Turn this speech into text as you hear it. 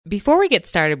Before we get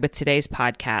started with today's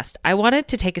podcast, I wanted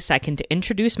to take a second to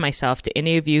introduce myself to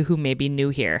any of you who may be new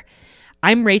here.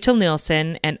 I'm Rachel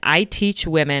Nielsen, and I teach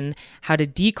women how to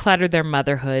declutter their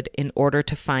motherhood in order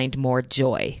to find more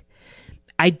joy.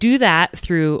 I do that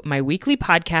through my weekly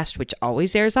podcast, which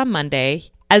always airs on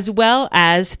Monday, as well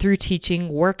as through teaching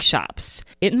workshops.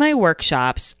 In my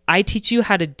workshops, I teach you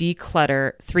how to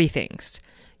declutter three things: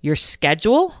 your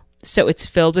schedule, so it's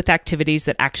filled with activities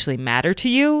that actually matter to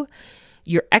you;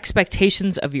 your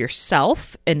expectations of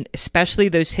yourself, and especially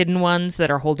those hidden ones that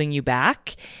are holding you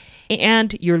back;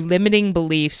 and your limiting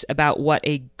beliefs about what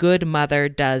a good mother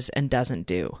does and doesn't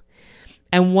do.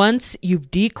 And once you've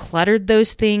decluttered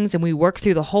those things and we work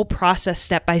through the whole process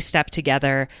step by step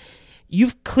together,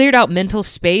 you've cleared out mental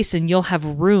space and you'll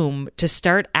have room to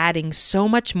start adding so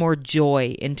much more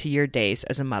joy into your days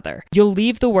as a mother. You'll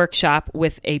leave the workshop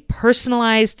with a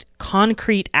personalized,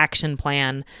 concrete action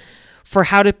plan for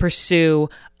how to pursue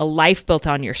a life built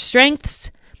on your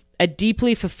strengths, a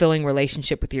deeply fulfilling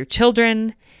relationship with your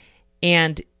children,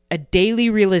 and a daily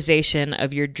realization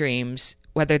of your dreams,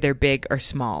 whether they're big or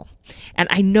small. And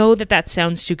I know that that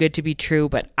sounds too good to be true,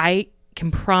 but I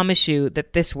can promise you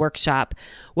that this workshop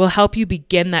will help you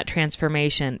begin that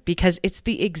transformation, because it's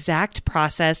the exact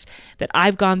process that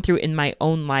I've gone through in my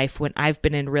own life when I've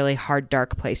been in really hard,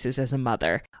 dark places as a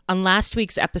mother. On last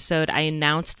week's episode, I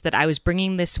announced that I was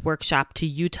bringing this workshop to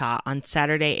Utah on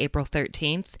Saturday, April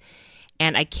 13th,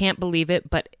 and I can't believe it,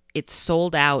 but it's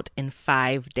sold out in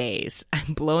 5 days.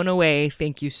 I'm blown away.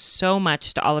 Thank you so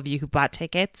much to all of you who bought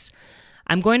tickets.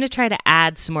 I'm going to try to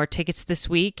add some more tickets this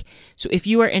week. So if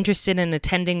you are interested in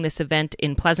attending this event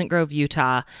in Pleasant Grove,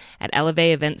 Utah at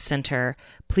Elevate Event Center,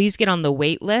 please get on the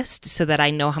wait list so that I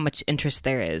know how much interest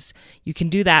there is. You can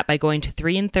do that by going to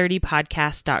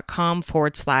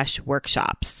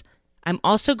 3in30podcast.com/workshops. I'm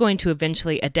also going to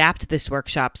eventually adapt this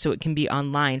workshop so it can be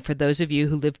online for those of you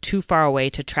who live too far away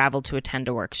to travel to attend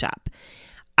a workshop.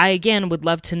 I, again, would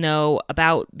love to know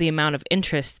about the amount of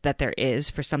interest that there is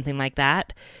for something like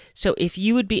that. So if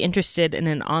you would be interested in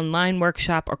an online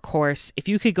workshop or course, if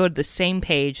you could go to the same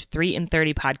page,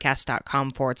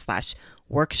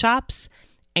 3in30podcast.com/workshops,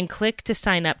 and click to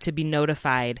sign up to be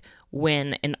notified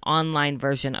when an online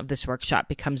version of this workshop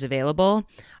becomes available,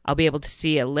 I'll be able to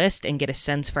see a list and get a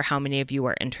sense for how many of you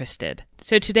are interested.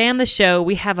 So today on the show,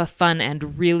 we have a fun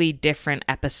and really different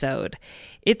episode.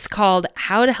 It's called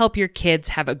How to Help Your Kids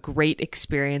Have a Great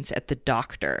Experience at the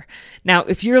Doctor. Now,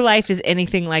 if your life is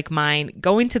anything like mine,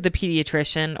 going to the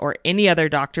pediatrician or any other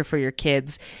doctor for your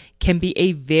kids can be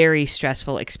a very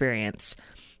stressful experience.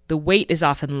 The wait is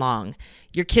often long.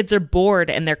 Your kids are bored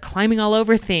and they're climbing all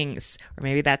over things. Or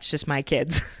maybe that's just my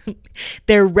kids.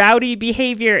 Their rowdy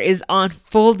behavior is on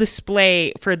full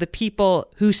display for the people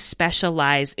who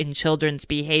specialize in children's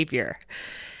behavior.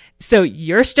 So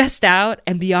you're stressed out,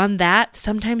 and beyond that,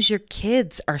 sometimes your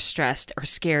kids are stressed or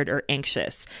scared or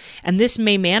anxious. And this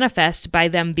may manifest by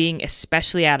them being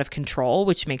especially out of control,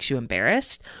 which makes you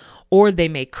embarrassed, or they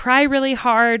may cry really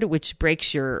hard, which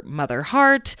breaks your mother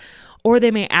heart, or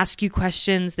they may ask you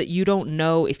questions that you don't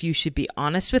know if you should be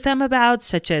honest with them about,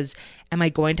 such as, am I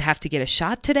going to have to get a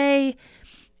shot today?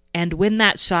 And when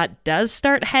that shot does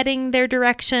start heading their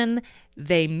direction,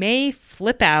 they may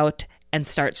flip out and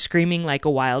start screaming like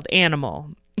a wild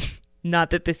animal.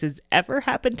 Not that this has ever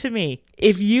happened to me.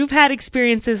 If you've had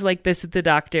experiences like this at the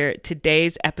doctor,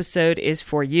 today's episode is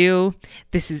for you.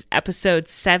 This is episode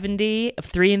 70 of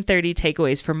 3 in 30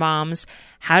 Takeaways for Moms: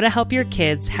 How to Help Your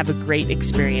Kids Have a Great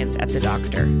Experience at the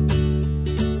Doctor.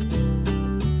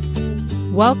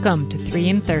 Welcome to 3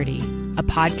 in 30, a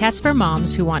podcast for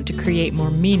moms who want to create more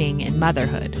meaning in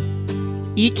motherhood.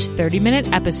 Each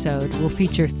 30-minute episode will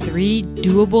feature 3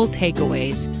 doable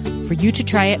takeaways for you to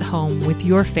try at home with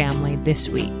your family this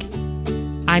week.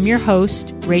 I'm your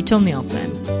host, Rachel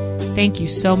Nielsen. Thank you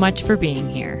so much for being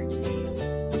here.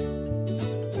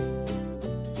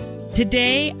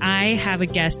 Today, I have a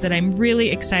guest that I'm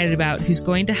really excited about who's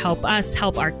going to help us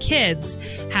help our kids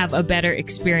have a better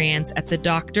experience at the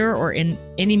doctor or in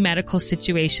any medical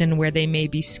situation where they may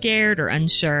be scared or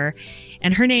unsure.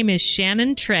 And her name is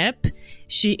Shannon Tripp.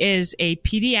 She is a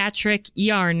pediatric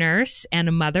ER nurse and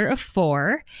a mother of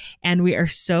 4, and we are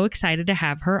so excited to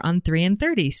have her on 3 in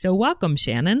 30. So welcome,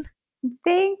 Shannon.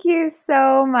 Thank you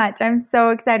so much. I'm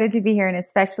so excited to be here, and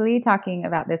especially talking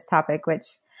about this topic, which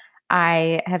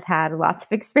I have had lots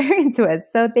of experience with.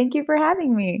 So thank you for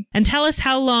having me. And tell us,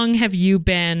 how long have you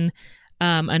been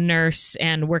a nurse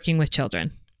and working with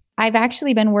children? I've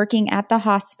actually been working at the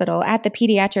hospital, at the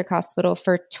pediatric hospital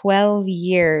for 12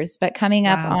 years, but coming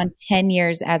up Wow. on 10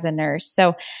 years as a nurse.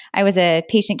 So I was a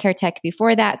patient care tech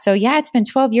before that. So yeah, it's been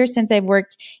 12 years since I've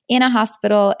worked in a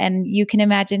hospital, and you can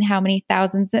imagine how many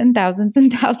thousands and thousands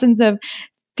and thousands of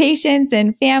patients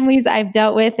and families I've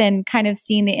dealt with, and kind of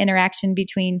seen the interaction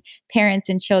between parents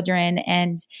and children,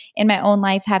 and in my own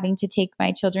life having to take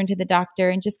my children to the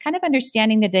doctor, and just kind of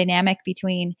understanding the dynamic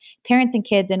between parents and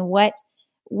kids, and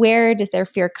where does their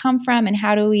fear come from, and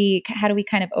how do we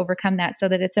kind of overcome that so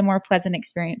that it's a more pleasant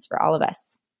experience for all of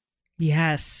us.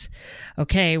 Yes.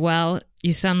 Okay. Well,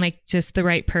 you sound like just the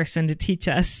right person to teach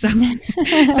us. So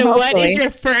what is your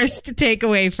first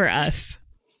takeaway for us?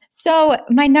 So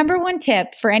my number one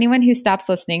tip for anyone who stops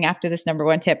listening after this number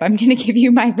one tip, I'm going to give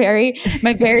you my very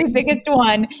biggest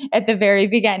one at the very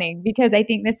beginning, because I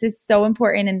think this is so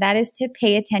important. And that is to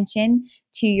pay attention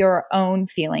to your own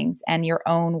feelings and your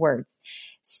own words.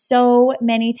 So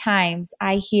many times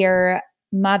I hear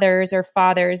mothers or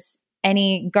fathers,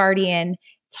 any guardian,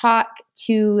 talk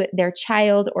to their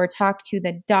child or talk to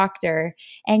the doctor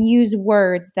and use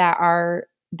words that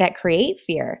create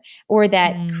fear, or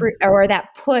that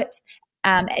put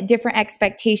different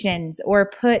expectations, or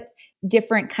put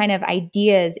different kind of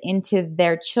ideas into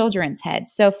their children's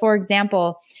heads. So for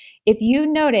example, if you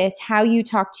notice how you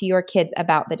talk to your kids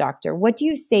about the doctor, what do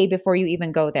you say before you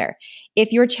even go there?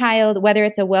 If your child, whether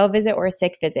it's a well visit or a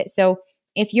sick visit, so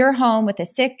if you're home with a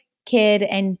sick kid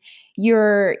and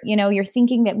you're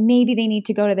thinking that maybe they need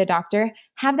to go to the doctor,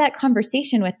 have that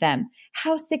conversation with them.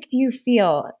 How sick do you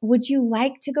feel? Would you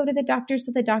like to go to the doctor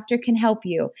so the doctor can help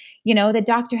you? The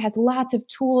doctor has lots of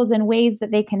tools and ways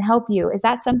that they can help you. Is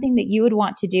that something that you would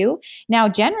want to do? Now,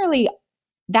 generally,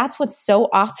 that's what's so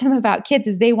awesome about kids,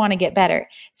 is they want to get better.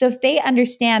 So if they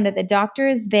understand that the doctor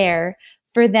is there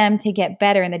for them to get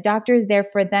better, and the doctor is there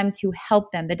for them to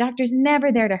help them, the doctor's never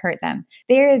there to hurt them.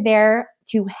 They're there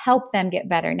to help them get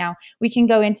better. Now, we can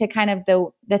go into kind of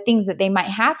the things that they might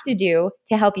have to do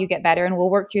to help you get better, and we'll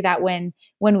work through that when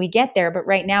we get there. But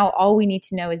right now, all we need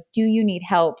to know is, do you need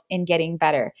help in getting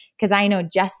better? Because I know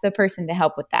just the person to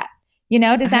help with that.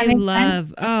 Does that make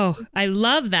sense? I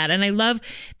love that. And I love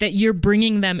that you're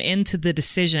bringing them into the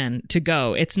decision to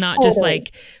go. It's not just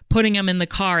like putting them in the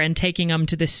car and taking them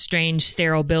to this strange,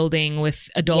 sterile building with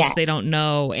adults they don't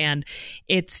know. And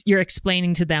you're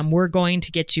explaining to them, we're going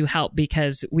to get you help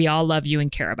because we all love you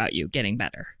and care about you getting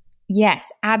better.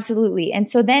 Yes, absolutely. And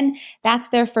so then that's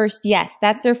their first yes.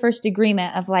 That's their first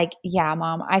agreement of like, yeah,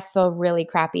 mom, I feel really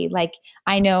crappy. Like,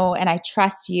 I know and I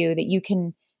trust you that you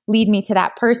can lead me to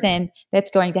that person that's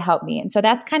going to help me. And so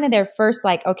that's kind of their first,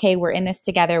 like, okay, we're in this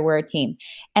together. We're a team.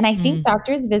 And I think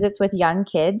doctors' visits with young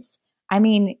kids, I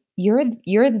mean,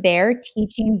 you're there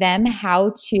teaching them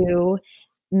how to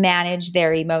manage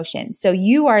their emotions. So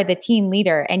you are the team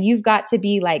leader, and you've got to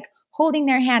be like holding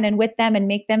their hand and with them and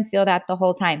make them feel that the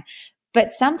whole time.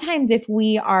 But sometimes if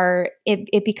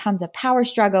it becomes a power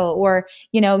struggle, or,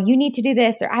 you need to do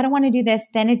this, or I don't want to do this,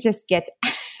 then it just gets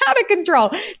out of control,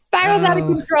 spirals out of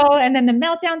control. And then the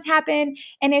meltdowns happen.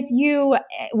 And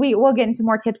we'll get into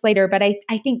more tips later, but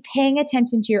I think paying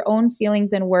attention to your own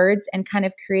feelings and words, and kind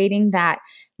of creating that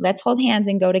let's hold hands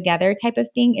and go together type of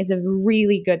thing, is a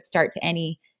really good start to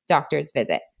any doctor's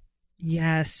visit.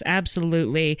 Yes,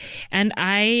 absolutely. And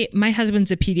my husband's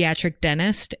a pediatric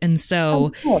dentist. And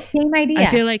so cool. Same idea. I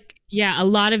feel like, a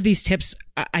lot of these tips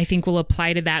I think will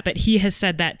apply to that. But he has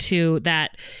said that too,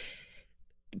 that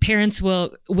parents will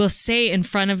say in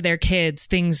front of their kids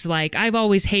things like, I've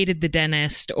always hated the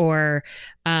dentist, or,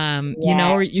 or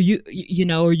are you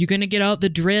going to get out the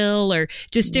drill, or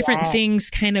just different things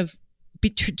kind of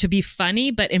to be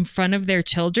funny, but in front of their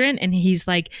children. And he's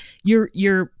like,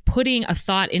 you're putting a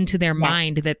thought into their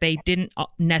mind that they didn't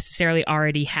necessarily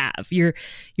already have. You're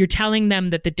telling them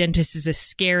that the dentist is a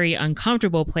scary,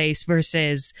 uncomfortable place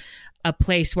versus a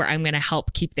place where I'm going to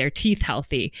help keep their teeth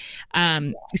healthy.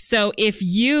 So if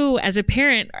you as a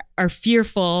parent are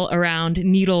fearful around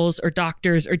needles or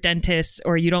doctors or dentists,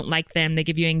 or you don't like them, they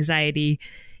give you anxiety,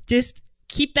 just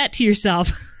keep that to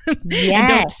yourself. And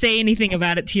don't say anything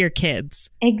about it to your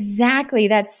kids. Exactly.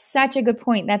 That's such a good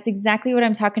point. That's exactly what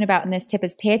I'm talking about in this tip,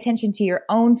 is pay attention to your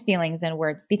own feelings and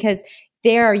words, because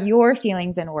they are your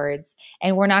feelings and words,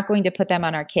 and we're not going to put them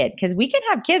on our kid, because we can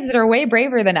have kids that are way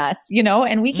braver than us,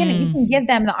 and we can give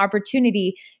them the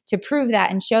opportunity to prove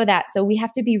that and show that. So we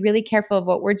have to be really careful of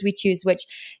what words we choose,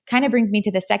 which kind of brings me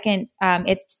to the second,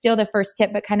 it's still the first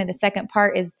tip, but kind of the second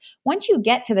part is, once you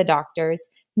get to the doctors,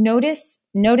 notice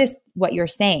what you're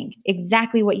saying,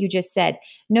 exactly what you just said.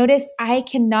 Notice, I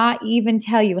cannot even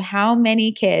tell you how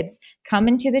many kids come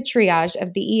into the triage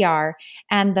of the ER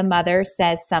and the mother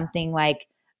says something like,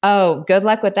 oh, good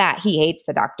luck with that. He hates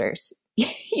the doctors,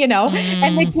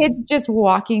 and the kid's just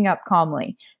walking up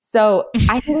calmly. So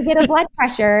I need to get a blood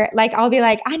pressure. Like, I'll be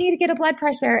like, I need to get a blood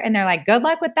pressure. And they're like, good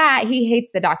luck with that. He hates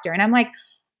the doctor. And I'm like,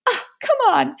 oh,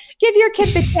 come on, give your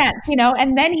kid the chance,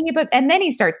 and then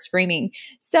he starts screaming.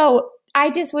 So I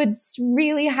just would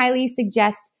really highly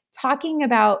suggest talking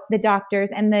about the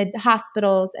doctors and the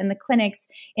hospitals and the clinics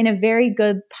in a very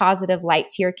good, positive light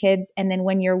to your kids. And then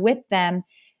when you're with them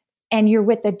and you're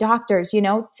with the doctors,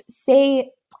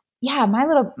 say, yeah, my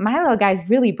little guy's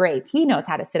really brave. He knows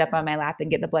how to sit up on my lap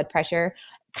and get the blood pressure.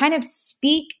 Kind of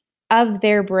speak of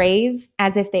their brave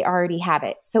as if they already have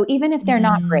it. So even if they're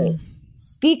not brave,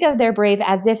 speak of their brave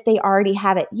as if they already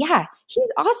have it. Yeah,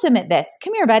 he's awesome at this.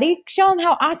 Come here, buddy. Show him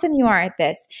how awesome you are at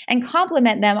this, and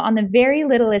compliment them on the very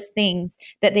littlest things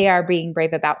that they are being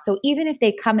brave about. So even if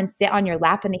they come and sit on your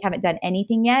lap and they haven't done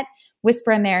anything yet,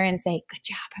 whisper in there and say, good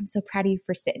job. I'm so proud of you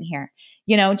for sitting here.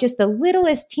 Just the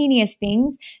littlest, teeniest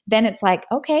things. Then it's like,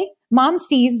 okay, mom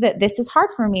sees that this is hard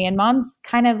for me, and mom's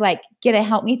kind of like, gonna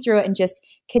help me through it, and just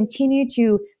continue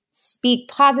to speak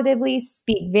positively,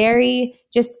 speak very,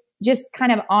 just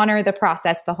kind of honor the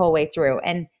process the whole way through,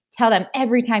 and tell them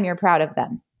every time you're proud of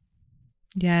them.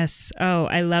 Yes. Oh,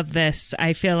 I love this.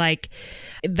 I feel like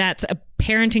that's a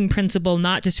parenting principle,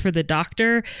 not just for the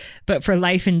doctor, but for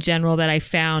life in general, that I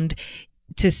found,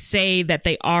 to say that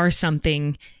they are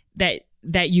something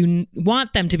that you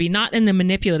want them to be, not in the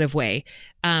manipulative way,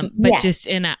 but just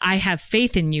in a, I have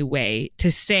faith in you way.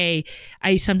 To say,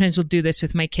 I sometimes will do this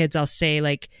with my kids. I'll say,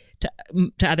 like,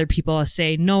 to other people, I'll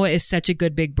say, Noah is such a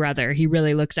good big brother. He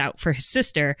really looks out for his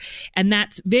sister. And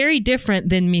that's very different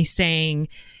than me saying,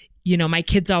 my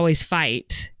kids always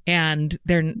fight, and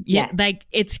they're like,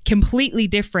 it's completely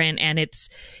different. And it's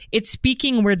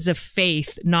speaking words of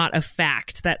faith, not of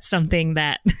fact. That's something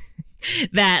that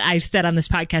that I've said on this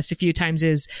podcast a few times,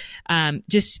 is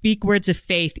just speak words of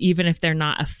faith, even if they're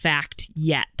not a fact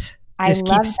yet. Just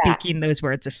keep speaking those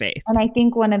words of faith. And I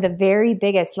think one of the very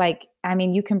biggest,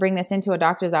 you can bring this into a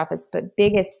doctor's office, but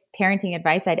biggest parenting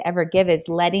advice I'd ever give is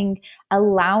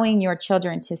allowing your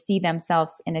children to see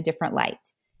themselves in a different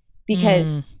light.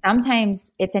 Because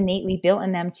sometimes it's innately built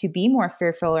in them to be more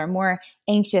fearful or more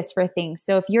anxious for things.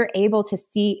 So if you're able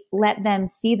to let them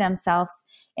see themselves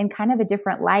in kind of a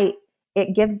different light,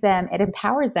 it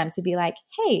empowers them to be like,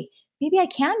 hey, maybe I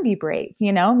can be brave,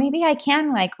 maybe I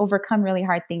can overcome really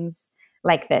hard things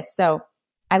like this. So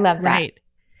I love that. Right.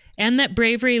 And that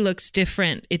bravery looks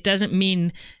different. It doesn't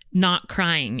mean not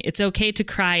crying. It's okay to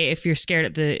cry if you're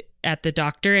scared at the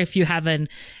doctor. If you have an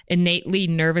innately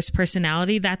nervous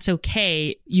personality, that's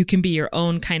okay. You can be your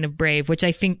own kind of brave, which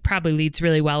I think probably leads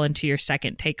really well into your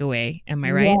second takeaway. Am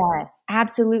I right? Yes,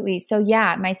 absolutely. So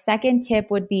yeah, my second tip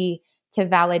would be to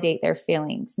validate their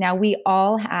feelings. Now we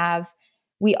all have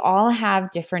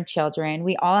different children.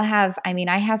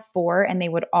 I have 4, and they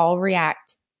would all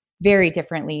react very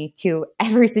differently to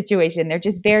every situation. They're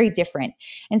just very different.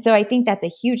 And so I think that's a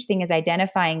huge thing, is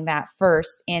identifying that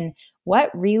first, in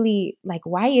what really,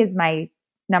 why is my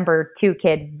number 2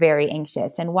 kid very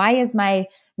anxious? And why is my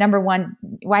number 1,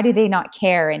 why do they not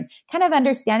care? And kind of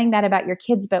understanding that about your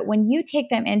kids. But when you take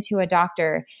them into a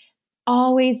doctor,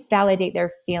 always validate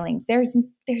their feelings. There's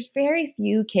very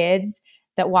few kids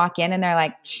that walk in and they're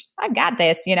like, I've got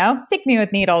this, stick me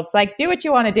with needles, do what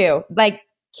you want to do.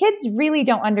 Kids really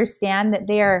don't understand that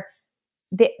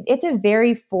it's a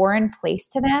very foreign place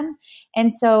to them.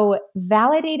 And so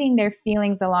validating their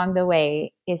feelings along the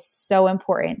way is so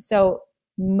important. So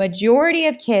majority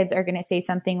of kids are going to say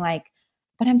something like,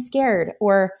 but I'm scared,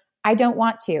 or I don't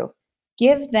want to.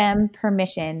 Give them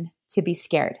permission to be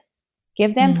scared.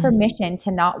 Give them permission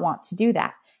to not want to do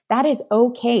that. That is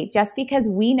okay. Just because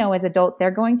we know as adults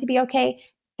they're going to be okay,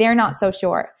 they're not so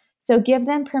sure. So give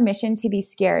them permission to be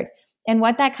scared. And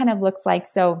what that kind of looks like.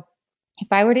 So if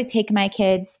I were to take my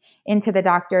kids into the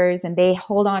doctors and they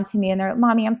hold on to me and they're like,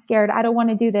 Mommy, I'm scared, I don't want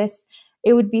to do this,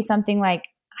 it would be something like,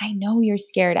 I know you're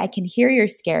scared. I can hear you're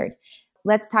scared.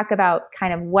 Let's talk about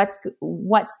kind of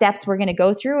what steps we're going to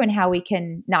go through and how we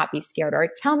can not be scared. Or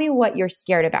tell me what you're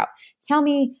scared about. Tell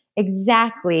me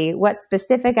exactly what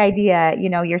specific idea,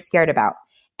 you're scared about.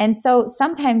 And so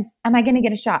sometimes, am I going to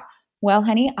get a shot? Well,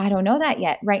 honey, I don't know that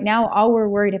yet. Right now, all we're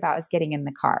worried about is getting in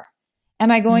the car. Are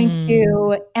they going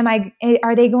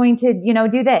to,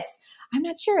 do this? I'm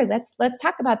not sure. Let's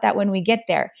talk about that when we get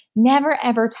there. Never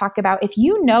ever talk about, if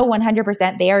you know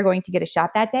 100% they are going to get a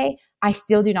shot that day, I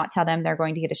still do not tell them they're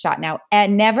going to get a shot now.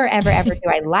 And never ever ever do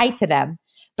I lie to them.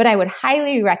 But I would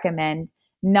highly recommend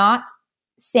not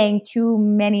saying too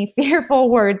many fearful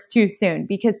words too soon,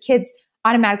 because kids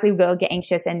automatically will get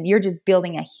anxious and you're just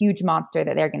building a huge monster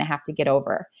that they're going to have to get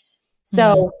over.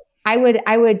 So I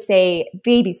would say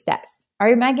baby steps.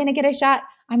 Am I going to get a shot?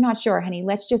 I'm not sure, honey.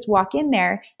 Let's just walk in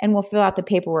there and we'll fill out the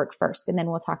paperwork first and then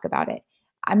we'll talk about it.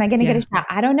 Am I going to get a shot?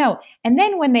 I don't know. And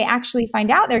then when they actually find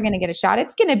out they're going to get a shot,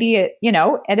 it's going to be,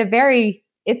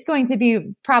 it's going to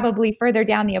be probably further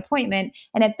down the appointment.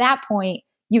 And at that point,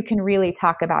 you can really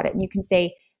talk about it. And you can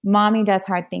say, mommy does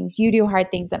hard things, you do hard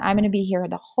things, and I'm going to be here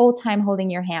the whole time holding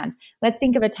your hand. Let's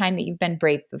think of a time that you've been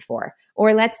brave before.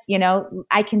 Or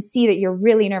I can see that you're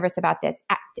really nervous about this.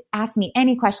 Ask me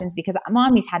any questions, because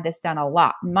mommy's had this done a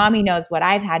lot. Mommy knows what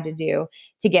I've had to do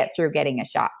to get through getting a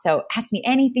shot. So ask me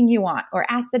anything you want, or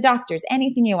ask the doctors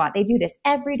anything you want. They do this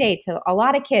every day to a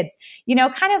lot of kids,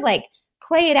 kind of like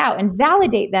play it out and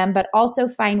validate them, but also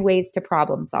find ways to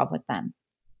problem solve with them.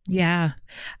 Yeah.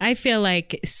 I feel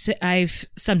like I've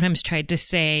sometimes tried to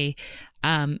say,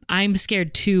 I'm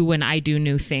scared too when I do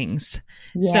new things.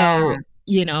 Yeah. So,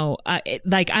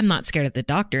 I'm not scared of the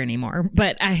doctor anymore,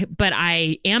 but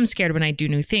I am scared when I do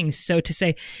new things. So to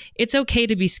say, it's okay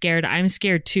to be scared. I'm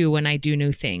scared too when I do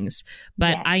new things,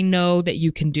 but I know that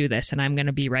you can do this and I'm going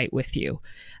to be right with you.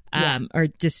 Or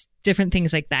just different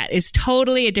things like that is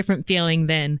totally a different feeling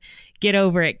than get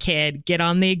over it, kid, get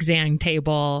on the exam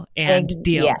table and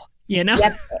deal,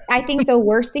 Yep. I think the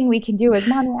worst thing we can do is,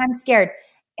 mommy, I'm scared,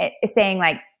 saying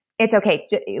like, it's okay.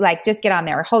 Just get on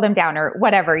there or hold him down or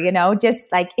whatever, just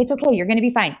like, it's okay. You're going to be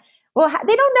fine. Well,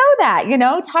 they don't know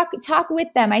that, talk with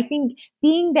them. I think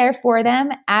being there for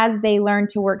them as they learn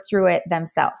to work through it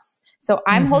themselves. So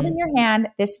I'm holding your hand.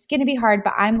 This is going to be hard,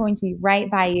 but I'm going to be right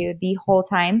by you the whole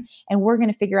time. And we're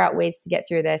going to figure out ways to get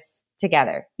through this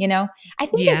together. I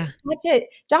think it's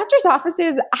doctor's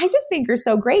offices, I just think are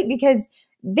so great because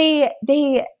they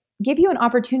give you an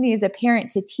opportunity as a parent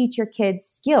to teach your kids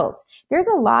skills. There's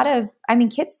a lot of,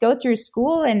 kids go through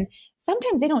school and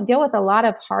sometimes they don't deal with a lot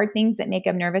of hard things that make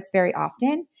them nervous very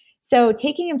often. So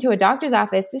taking them to a doctor's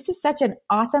office, this is such an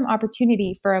awesome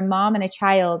opportunity for a mom and a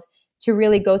child to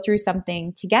really go through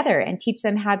something together and teach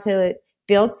them how to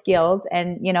build skills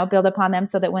and, build upon them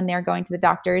so that when they're going to the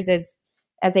doctors as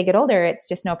they get older, it's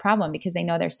just no problem because they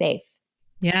know they're safe.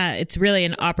 Yeah, it's really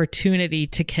an opportunity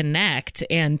to connect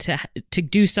and to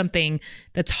do something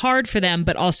that's hard for them,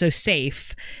 but also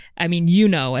safe.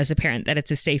 As a parent that it's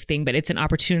a safe thing, but it's an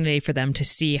opportunity for them to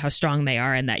see how strong they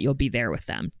are and that you'll be there with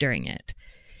them during it.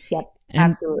 Yep,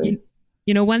 absolutely.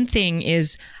 One thing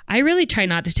is I really try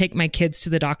not to take my kids to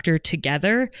the doctor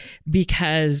together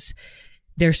because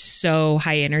they're so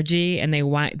high energy and they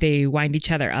wind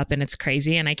each other up and it's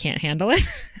crazy and I can't handle it.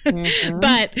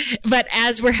 But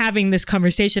as we're having this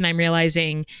conversation, I'm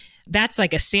realizing that's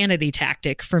like a sanity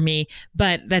tactic for me,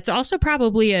 but that's also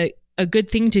probably a good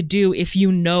thing to do if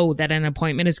you know that an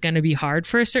appointment is going to be hard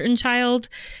for a certain child,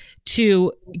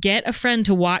 to get a friend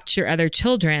to watch your other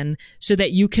children so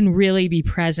that you can really be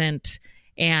present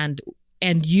and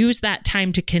use that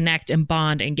time to connect and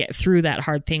bond and get through that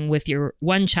hard thing with your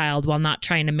one child while not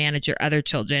trying to manage your other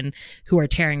children who are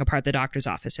tearing apart the doctor's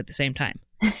office at the same time.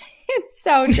 It's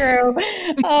so true.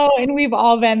 And we've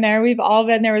all been there. We've all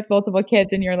been there with multiple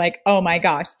kids and you're like, oh my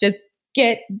gosh, just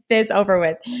get this over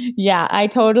with. Yeah, I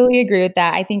totally agree with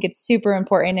that. I think it's super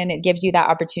important and it gives you that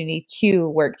opportunity to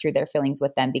work through their feelings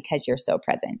with them because you're so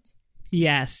present.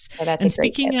 Yes. So and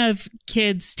speaking of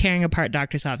kids tearing apart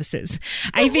doctor's offices,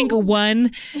 I think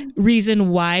one reason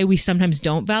why we sometimes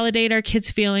don't validate our kids'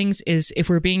 feelings is, if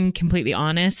we're being completely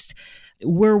honest,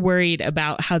 we're worried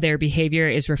about how their behavior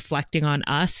is reflecting on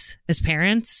us as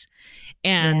parents.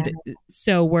 And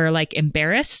so we're like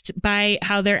embarrassed by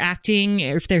how they're acting,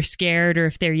 or if they're scared or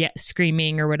if they're yet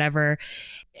screaming or whatever.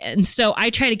 And so I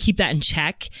try to keep that in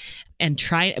check and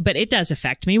try, but it does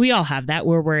affect me. We all have that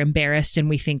where we're embarrassed and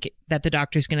we think that the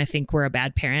doctor's going to think we're a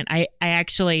bad parent. I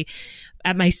actually,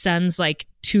 at my son's like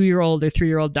 2-year-old or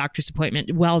 3-year-old doctor's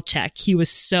appointment, well check, he was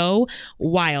so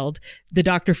wild. The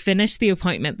doctor finished the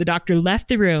appointment. The doctor left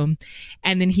the room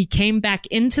and then he came back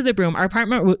into the room. Our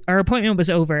appointment was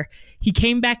over. He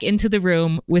came back into the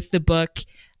room with the book,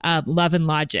 Love and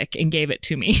Logic, and gave it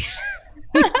to me.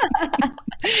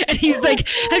 And he's like,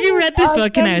 have you read this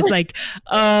book? And I was like,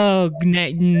 oh,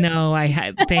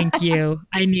 no, thank you.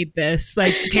 I need this,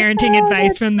 like parenting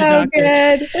advice from the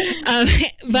doctor.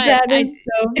 But that is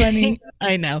so funny.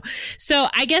 I know. So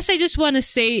I guess I just want to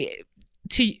say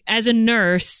as a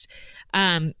nurse,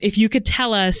 if you could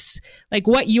tell us like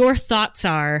what your thoughts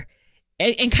are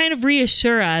and kind of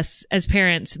reassure us as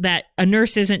parents that a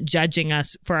nurse isn't judging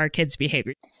us for our kids'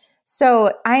 behavior.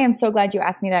 So I am so glad you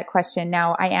asked me that question.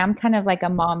 Now, I am kind of like a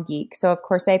mom geek. So of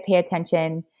course I pay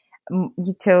attention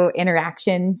to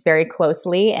interactions very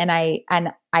closely. And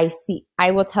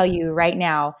I will tell you right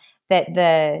now that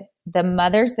the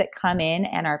mothers that come in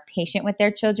and are patient with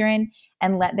their children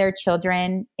and let their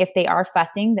children, if they are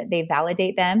fussing, that they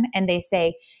validate them and they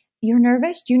say, "You're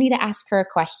nervous? Do you need to ask her a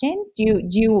question? Do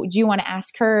you want to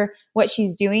ask her what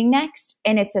she's doing next?"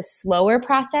 And it's a slower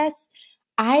process.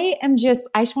 I just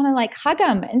want to like hug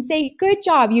them and say, "Good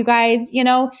job, you guys."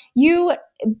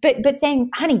 But saying,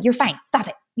 "Honey, you're fine. Stop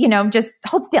it." Just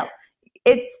hold still.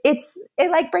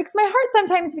 It like breaks my heart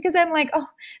sometimes because I'm like, oh,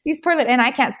 these poor little, and I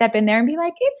can't step in there and be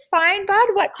like, "It's fine, bud.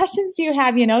 What questions do you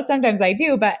have?" Sometimes I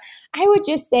do, but I would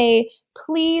just say,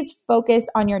 please focus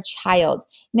on your child.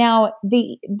 Now,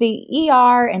 the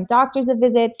ER and doctors of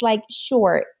visits, like,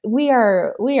 sure, we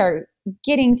are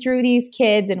getting through these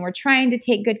kids and we're trying to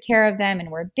take good care of them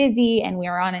and we're busy and we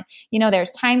are on it.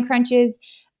 There's time crunches,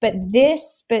 but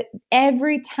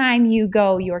every time you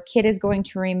go, your kid is going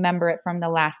to remember it from the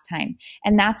last time.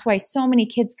 And that's why so many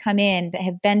kids come in that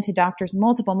have been to doctors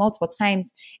multiple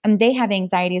times and they have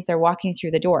anxiety as they're walking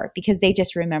through the door because they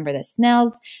just remember the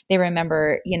smells. They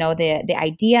remember, the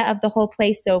idea of the whole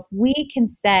place. So if we can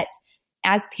set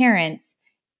as parents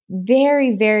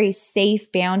very, very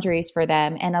safe boundaries for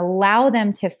them and allow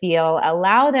them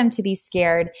to be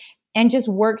scared and just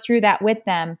work through that with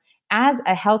them. As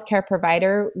a healthcare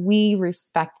provider, we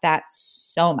respect that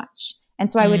so much.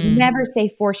 And so I would never say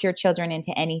force your children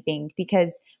into anything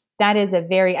because that is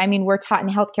we're taught in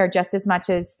healthcare just as much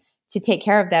as to take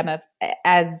care of them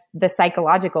as the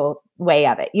psychological way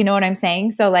of it. You know what I'm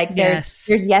saying? So like there's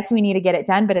yes, we need to get it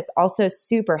done, but it's also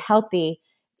super healthy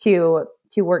to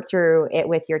work through it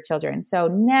with your children. So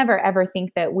never ever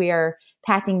think that we're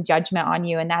passing judgment on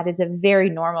you. And that is a very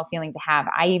normal feeling to have.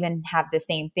 I even have the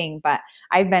same thing, but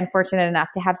I've been fortunate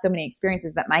enough to have so many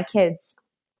experiences that my kids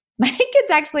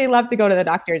actually love to go to the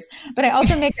doctors, but I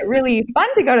also make it really fun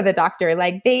to go to the doctor.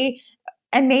 Like maybe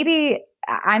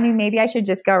I should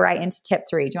just go right into tip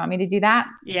 3. Do you want me to do that?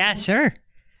 Yeah, sure.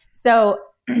 So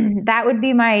that would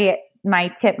be my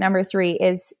tip number 3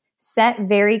 is set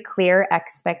very clear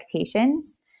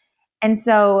expectations. And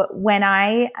so when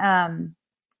and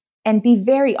be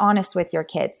very honest with your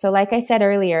kids. So like I said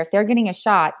earlier, if they're getting a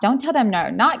shot, don't tell them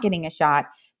they're not getting a shot,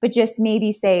 but just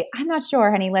maybe say, "I'm not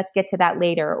sure, honey, let's get to that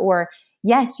later." Or,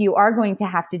 "Yes, you are going to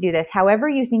have to do this. However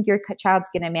you think your child's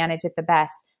going to manage it the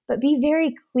best." But be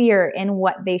very clear in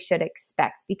what they should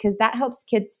expect because that helps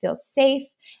kids feel safe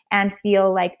and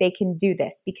feel like they can do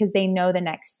this because they know the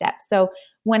next step. So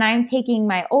when I'm taking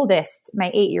my oldest, my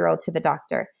 8-year-old to the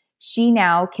doctor, she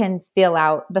now can fill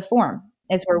out the form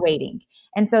as we're waiting.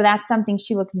 And so that's something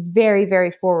she looks very,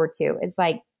 very forward to is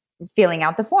like filling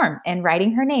out the form and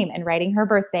writing her name and writing her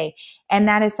birthday. And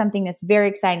that is something that's very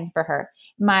exciting for her.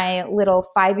 My little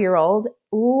 5-year-old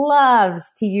loves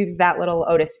to use that little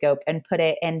otoscope and put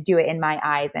it and do it in my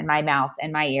eyes and my mouth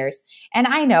and my ears. And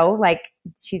I know like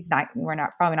we're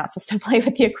probably not supposed to play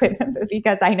with the equipment, but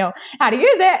because I know how to use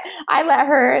it, I let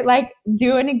her like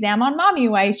do an exam on mommy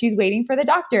while she's waiting for the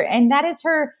doctor. And that is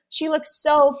she looks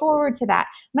so forward to that.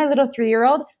 My little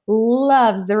 3-year-old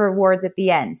loves the rewards at the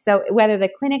end. So whether the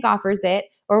clinic offers it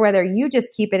or whether you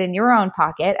just keep it in your own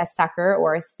pocket, a sucker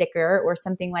or a sticker or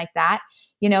something like that,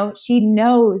 she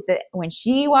knows that when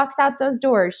she walks out those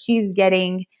doors, she's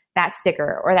getting that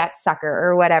sticker or that sucker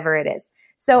or whatever it is.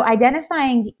 So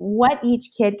identifying what each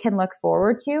kid can look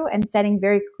forward to and setting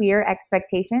very clear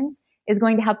expectations is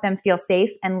going to help them feel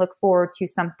safe and look forward to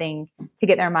something to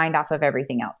get their mind off of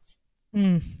everything else.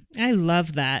 I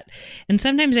love that. And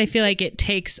sometimes I feel like it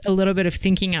takes a little bit of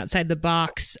thinking outside the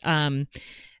box.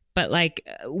 But like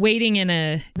waiting in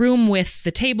a room with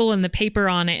the table and the paper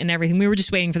on it and everything, we were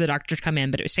just waiting for the doctor to come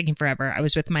in, but it was taking forever. I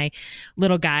was with my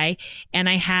little guy and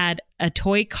I had a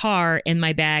toy car in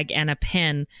my bag and a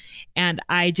pen and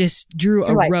I just drew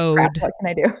a road. Crap, what can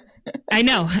I do? I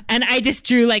know. And I just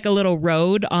drew like a little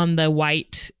road on the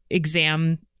white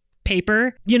exam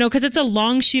paper, because it's a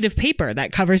long sheet of paper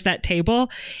that covers that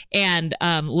table, and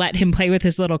let him play with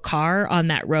his little car on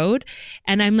that road.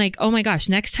 And I'm like, oh my gosh,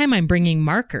 next time I'm bringing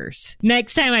markers.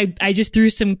 Next time I just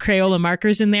threw some Crayola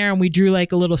markers in there and we drew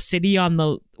like a little city on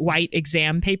the white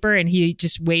exam paper and he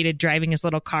just waited driving his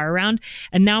little car around.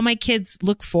 And now my kids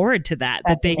look forward to that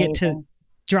they amazing. Get to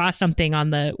draw something on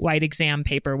the white exam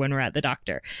paper when we're at the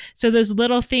doctor. So those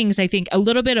little things, I think a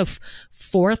little bit of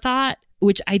forethought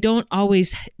which I don't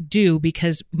always do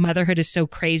because motherhood is so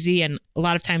crazy. And a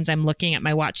lot of times I'm looking at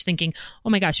my watch thinking, oh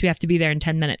my gosh, we have to be there in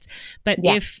 10 minutes. But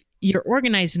if you're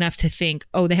organized enough to think,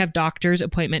 oh, they have doctor's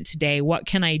appointment today, what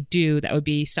can I do that would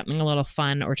be something a little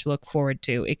fun or to look forward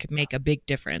to? It could make a big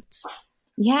difference.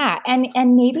 Yeah. And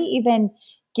maybe even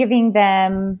giving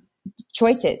them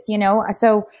choices,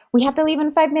 so we have to leave in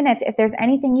 5 minutes. If there's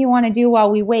anything you want to do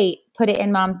while we wait, put it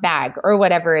in mom's bag or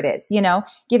whatever it is,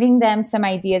 giving them some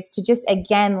ideas to just,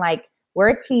 again, like, we're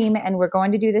a team and we're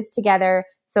going to do this together.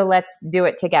 So let's do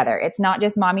it together. It's not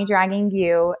just mommy dragging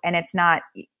you, and it's not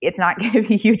going to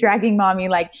be you dragging mommy.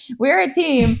 Like, we're a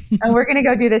team and we're going to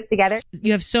go do this together.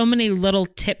 You have so many little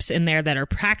tips in there that are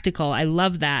practical. I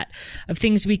love that, of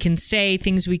things we can say,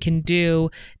 things we can do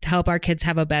to help our kids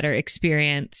have a better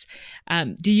experience.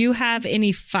 Do you have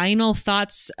any final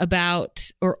thoughts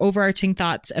about, or overarching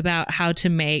thoughts about, how to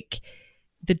make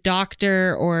the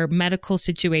doctor or medical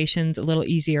situations a little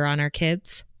easier on our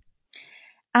kids?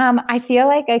 I feel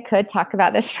like I could talk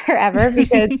about this forever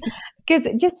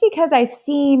because I've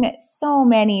seen so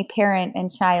many parent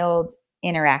and child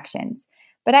interactions.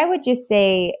 But I would just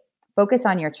say, focus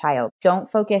on your child. Don't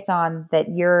focus on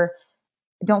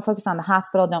don't focus on the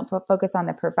hospital. Don't focus on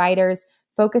the providers.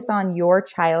 Focus on your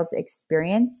child's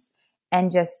experience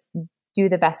and just do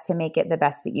the best to make it the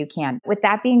best that you can. With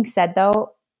that being said,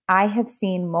 though, I have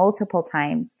seen multiple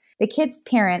times the kids'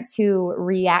 parents who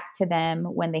react to them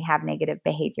when they have negative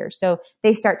behavior. So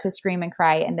they start to scream and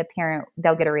cry, and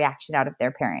they'll get a reaction out of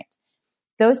their parent.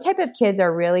 Those type of kids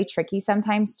are really tricky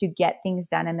sometimes to get things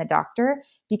done in the doctor,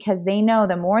 because they know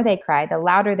the more they cry, the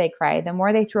louder they cry, the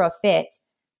more they throw a fit,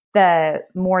 the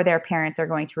more their parents are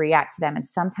going to react to them. And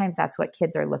sometimes that's what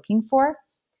kids are looking for.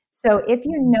 So if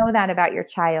you know that about your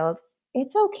child,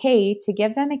 it's okay to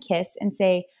give them a kiss and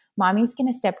say, mommy's going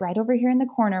to step right over here in the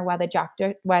corner while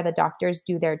the doctors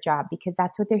do their job, because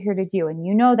that's what they're here to do. And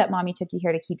you know that mommy took you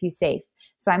here to keep you safe.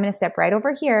 So I'm going to step right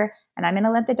over here and I'm going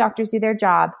to let the doctors do their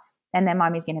job. And then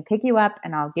mommy's going to pick you up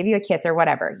and I'll give you a kiss or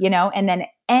whatever, and then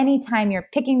anytime you're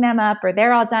picking them up or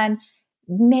they're all done,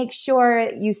 make sure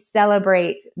you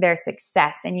celebrate their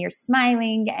success and you're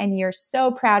smiling and you're so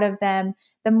proud of them.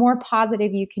 The more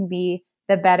positive you can be,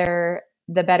 the better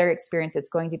experience it's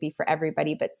going to be for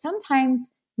everybody. But sometimes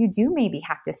you do maybe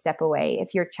have to step away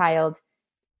if your child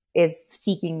is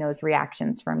seeking those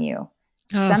reactions from you.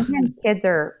 Oh. Sometimes kids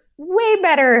are way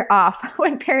better off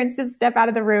when parents just step out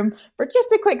of the room for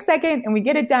just a quick second and we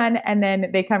get it done, and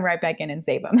then they come right back in and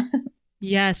save them.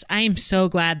 Yes, I am so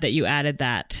glad that you added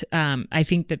that. I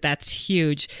think that that's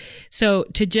huge. So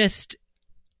to just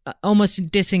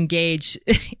almost disengage,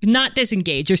 not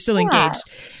disengage, you're still engaged,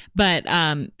 but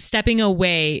stepping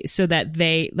away so that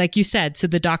they, like you said, so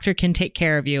the doctor can take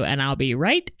care of you, and I'll be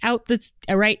right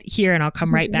here and I'll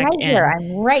come right back in.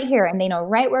 I'm right here, and they know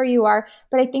right where you are.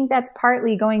 But I think that's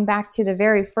partly going back to the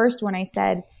very first one I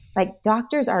said, like,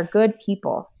 doctors are good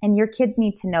people and your kids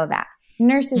need to know that.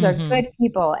 Nurses are good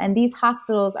people, and these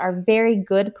hospitals are very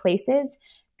good places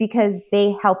because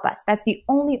they help us. That's the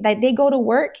only, that they go to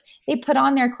work, they put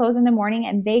on their clothes in the morning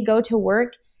and they go to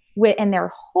work and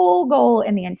their whole goal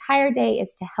in the entire day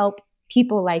is to help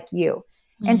people like you.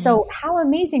 And so how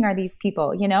amazing are these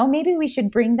people? Maybe we should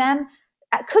bring them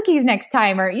cookies next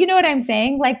time, or you know what I'm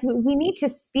saying? Like, we need to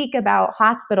speak about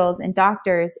hospitals and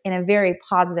doctors in a very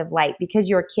positive light, because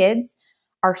your kids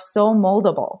are so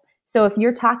moldable. So if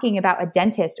you're talking about a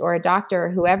dentist or a doctor or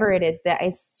whoever it is that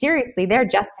is seriously there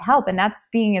just to help, and that's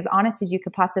being as honest as you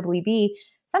could possibly be,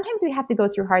 sometimes we have to go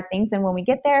through hard things. And when we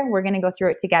get there, we're going to go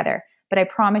through it together. But I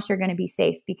promise you're going to be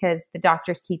safe, because the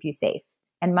doctors keep you safe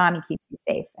and mommy keeps you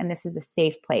safe. And this is a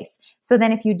safe place. So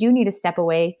then if you do need to step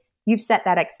away, you've set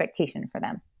that expectation for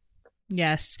them.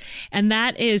 Yes. And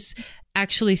that is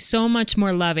actually so much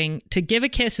more loving. To give a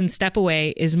kiss and step away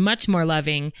is much more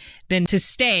loving than to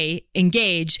stay,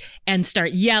 engage, and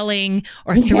start yelling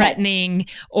or threatening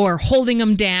or holding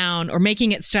them down or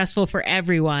making it stressful for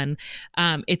everyone.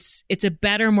 It's a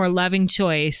better, more loving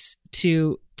choice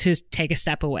to take a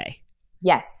step away.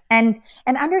 Yes. And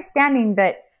understanding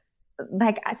that,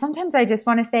 like, sometimes I just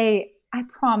want to say, I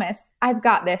promise I've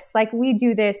got this. Like, we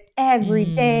do this every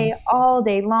day, all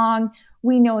day long.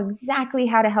 We know exactly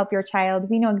how to help your child.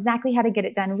 We know exactly how to get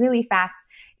it done really fast.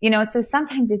 So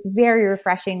sometimes it's very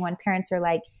refreshing when parents are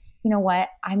like, you know what,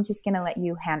 I'm just going to let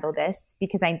you handle this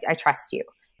because I trust you.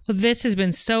 Well, this has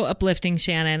been so uplifting,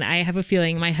 Shannon. I have a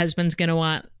feeling my husband's going to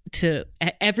want to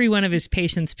every one of his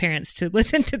patients' parents to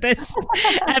listen to this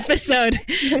episode.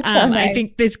 I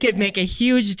think this could make a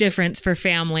huge difference for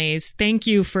families. Thank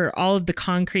you for all of the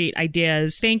concrete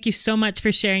ideas. Thank you so much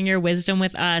for sharing your wisdom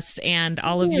with us and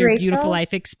all of your beautiful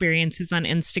life experiences on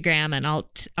Instagram. And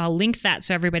I'll link that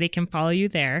so everybody can follow you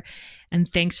there. And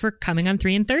thanks for coming on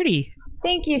 3 in 30.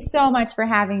 Thank you so much for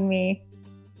having me.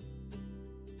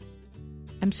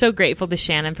 I'm so grateful to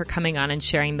Shannon for coming on and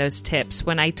sharing those tips.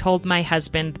 When I told my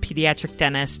husband, the pediatric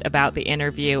dentist, about the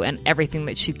interview and everything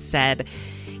that she'd said,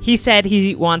 he said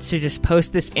he wants to just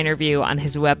post this interview on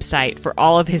his website for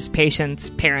all of his patients'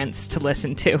 parents to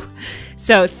listen to.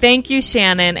 So thank you,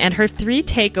 Shannon. And her 3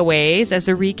 takeaways as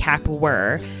a recap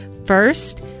were,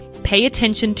 first, pay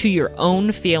attention to your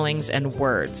own feelings and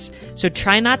words. So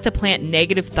try not to plant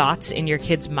negative thoughts in your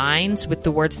kids' minds with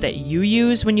the words that you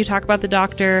use when you talk about the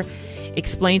doctor.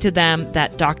 Explain to them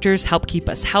that doctors help keep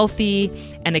us healthy,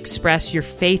 and express your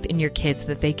faith in your kids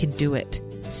that they can do it.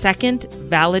 Second,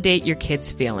 validate your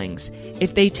kids' feelings.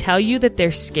 If they tell you that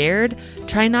they're scared,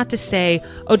 try not to say,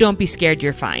 "Oh, don't be scared,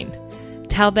 you're fine."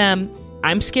 Tell them,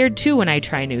 "I'm scared too when I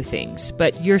try new things,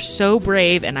 but you're so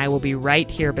brave and I will be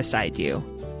right here beside you."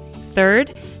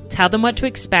 Third, tell them what to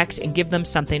expect and give them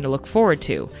something to look forward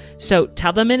to. So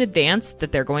tell them in advance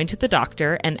that they're going to the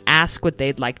doctor and ask what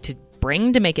they'd like to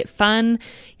bring to make it fun.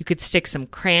 You could stick some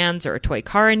crayons or a toy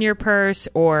car in your purse,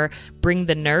 or bring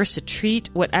the nurse a treat,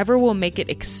 whatever will make it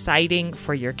exciting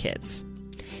for your kids.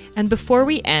 And before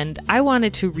we end, I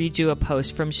wanted to read you a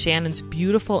post from Shannon's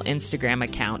beautiful Instagram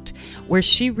account, where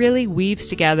she really weaves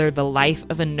together the life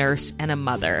of a nurse and a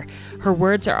mother. Her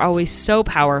words are always so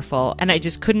powerful, and I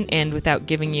just couldn't end without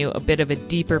giving you a bit of a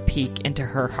deeper peek into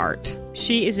her heart.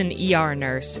 She is an ER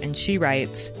nurse, and she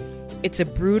writes, "It's a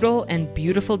brutal and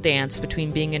beautiful dance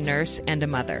between being a nurse and a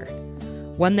mother,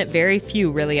 one that very few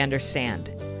really understand.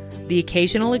 The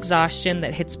occasional exhaustion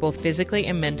that hits both physically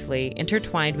and mentally,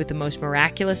 intertwined with the most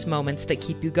miraculous moments that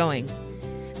keep you going.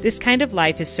 This kind of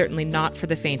life is certainly not for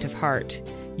the faint of heart.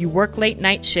 You work late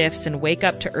night shifts and wake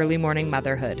up to early morning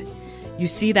motherhood. You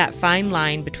see that fine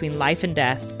line between life and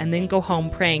death, and then go home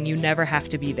praying you never have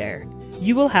to be there.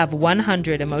 You will have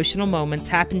 100 emotional moments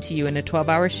happen to you in a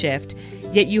 12-hour shift,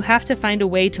 yet you have to find a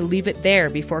way to leave it there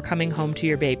before coming home to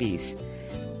your babies.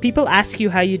 People ask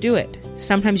you how you do it.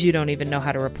 Sometimes you don't even know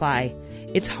how to reply.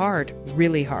 It's hard,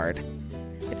 really hard.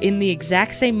 But in the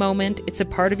exact same moment, it's a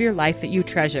part of your life that you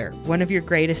treasure, one of your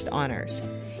greatest honors.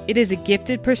 It is a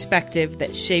gifted perspective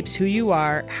that shapes who you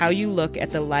are, how you look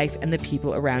at the life and the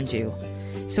people around you.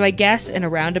 So I guess in a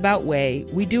roundabout way,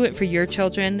 we do it for your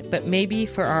children, but maybe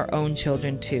for our own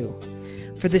children too.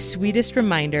 For the sweetest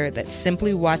reminder that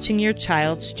simply watching your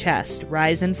child's chest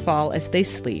rise and fall as they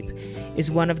sleep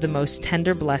is one of the most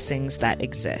tender blessings that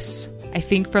exists." I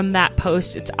think from that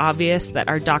post, it's obvious that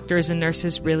our doctors and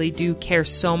nurses really do care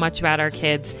so much about our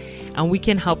kids, and we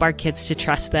can help our kids to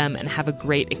trust them and have a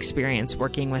great experience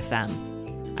working with them.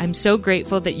 I'm so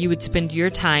grateful that you would spend your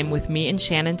time with me and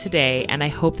Shannon today, and I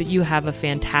hope that you have a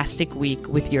fantastic week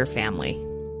with your family.